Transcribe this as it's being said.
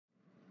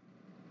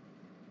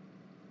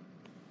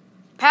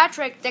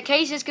Patrick, the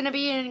case is gonna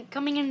be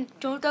coming in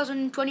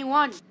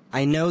 2021.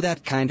 I know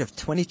that kind of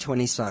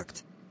 2020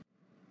 sucked.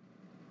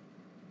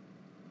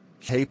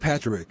 Hey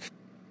Patrick.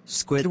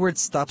 Squidward,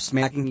 stop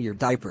smacking your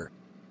diaper.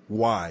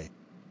 Why?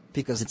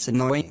 Because it's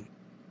annoying.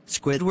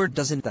 Squidward,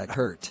 doesn't that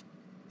hurt?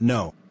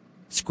 No.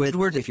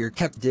 Squidward, if you're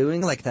kept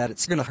doing like that,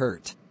 it's gonna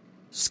hurt.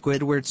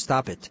 Squidward,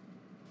 stop it.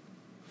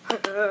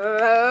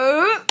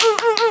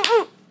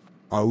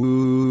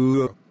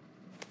 Ooh.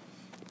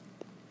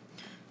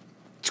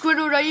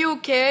 Squidward, are you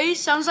okay?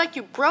 Sounds like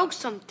you broke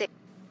something.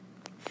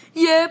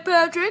 Yeah,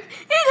 Patrick,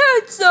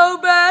 it hurts so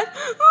bad.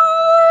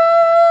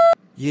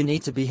 You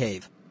need to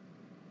behave.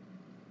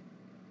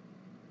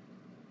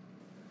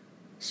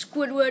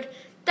 Squidward,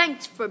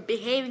 thanks for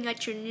behaving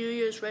at your New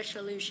Year's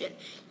resolution.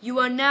 You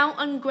are now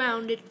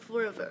ungrounded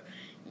forever.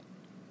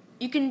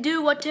 You can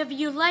do whatever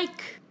you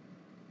like.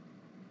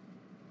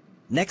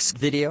 Next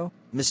video,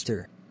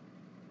 Mr.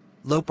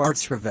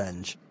 Lopart's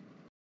Revenge.